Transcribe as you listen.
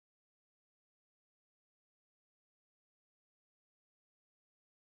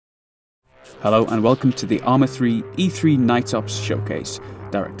Hello and welcome to the Arma 3 E3 Night Ops Showcase,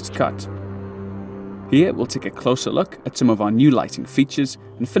 Director's Cut. Here we'll take a closer look at some of our new lighting features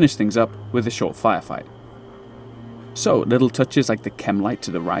and finish things up with a short firefight. So little touches like the chem light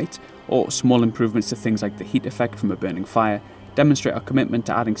to the right, or small improvements to things like the heat effect from a burning fire, demonstrate our commitment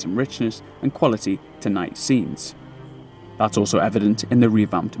to adding some richness and quality to night scenes. That's also evident in the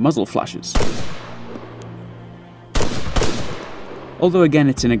revamped muzzle flashes. Although again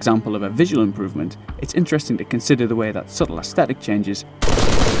it's an example of a visual improvement, it's interesting to consider the way that subtle aesthetic changes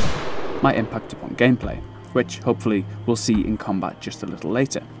might impact upon gameplay, which hopefully we'll see in combat just a little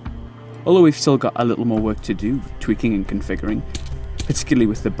later. Although we've still got a little more work to do with tweaking and configuring, particularly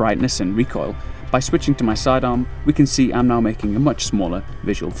with the brightness and recoil, by switching to my sidearm we can see I'm now making a much smaller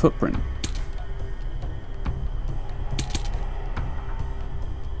visual footprint.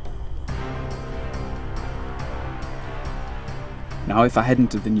 Now if I head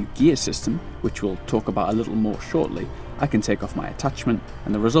into the new gear system, which we'll talk about a little more shortly, I can take off my attachment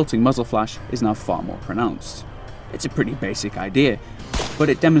and the resulting muzzle flash is now far more pronounced. It's a pretty basic idea, but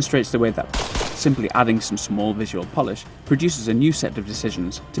it demonstrates the way that simply adding some small visual polish produces a new set of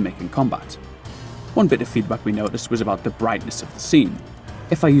decisions to make in combat. One bit of feedback we noticed was about the brightness of the scene.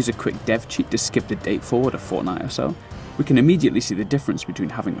 If I use a quick dev cheat to skip the date forward a fortnight or so, we can immediately see the difference between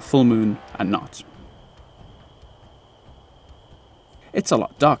having a full moon and not. It's a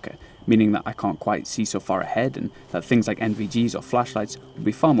lot darker, meaning that I can't quite see so far ahead and that things like NVGs or flashlights would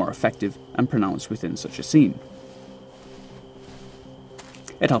be far more effective and pronounced within such a scene.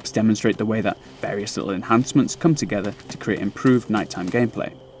 It helps demonstrate the way that various little enhancements come together to create improved nighttime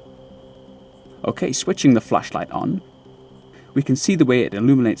gameplay. Okay, switching the flashlight on, we can see the way it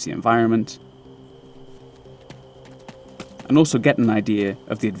illuminates the environment and also get an idea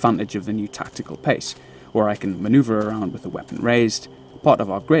of the advantage of the new tactical pace, where I can maneuver around with the weapon raised, part of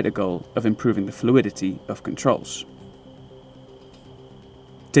our greater goal of improving the fluidity of controls.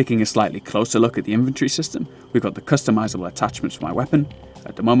 Taking a slightly closer look at the inventory system, we've got the customizable attachments for my weapon.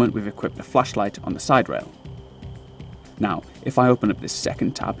 At the moment we've equipped a flashlight on the side rail. Now, if I open up this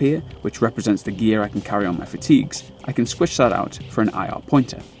second tab here, which represents the gear I can carry on my fatigues, I can switch that out for an IR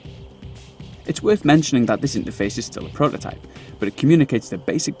pointer. It's worth mentioning that this interface is still a prototype, but it communicates the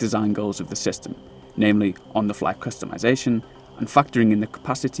basic design goals of the system, namely on-the-fly customization, and factoring in the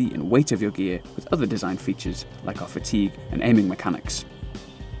capacity and weight of your gear with other design features like our fatigue and aiming mechanics.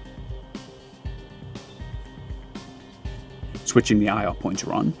 Switching the IR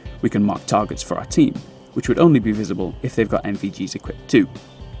pointer on, we can mark targets for our team, which would only be visible if they've got NVGs equipped too.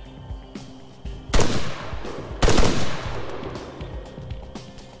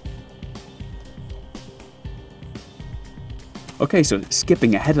 Okay, so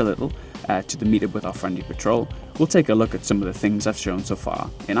skipping ahead a little to the meetup with our friendly patrol, we'll take a look at some of the things I've shown so far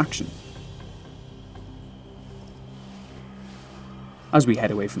in action. As we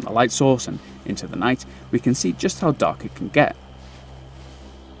head away from the light source and into the night, we can see just how dark it can get.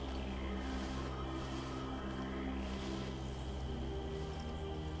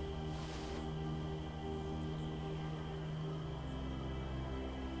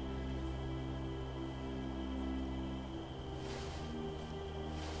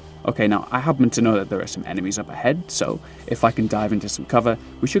 Okay, now I happen to know that there are some enemies up ahead, so if I can dive into some cover,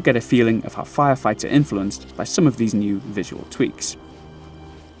 we should get a feeling of how firefights are influenced by some of these new visual tweaks.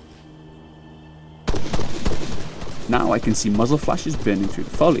 Now I can see muzzle flashes burning through the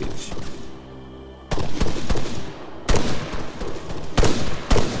foliage.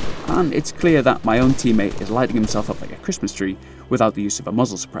 And it's clear that my own teammate is lighting himself up like a Christmas tree without the use of a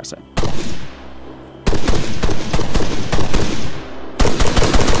muzzle suppressor.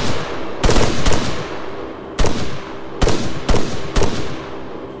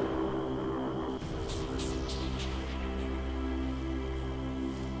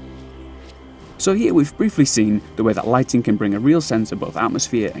 So here we've briefly seen the way that lighting can bring a real sense of both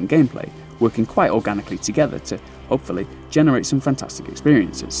atmosphere and gameplay, working quite organically together to, hopefully, generate some fantastic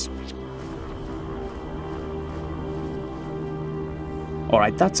experiences.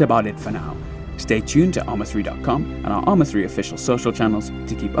 Alright, that's about it for now. Stay tuned to arma3.com and our Arma 3 official social channels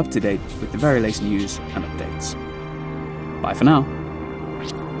to keep up to date with the very latest news and updates. Bye for now.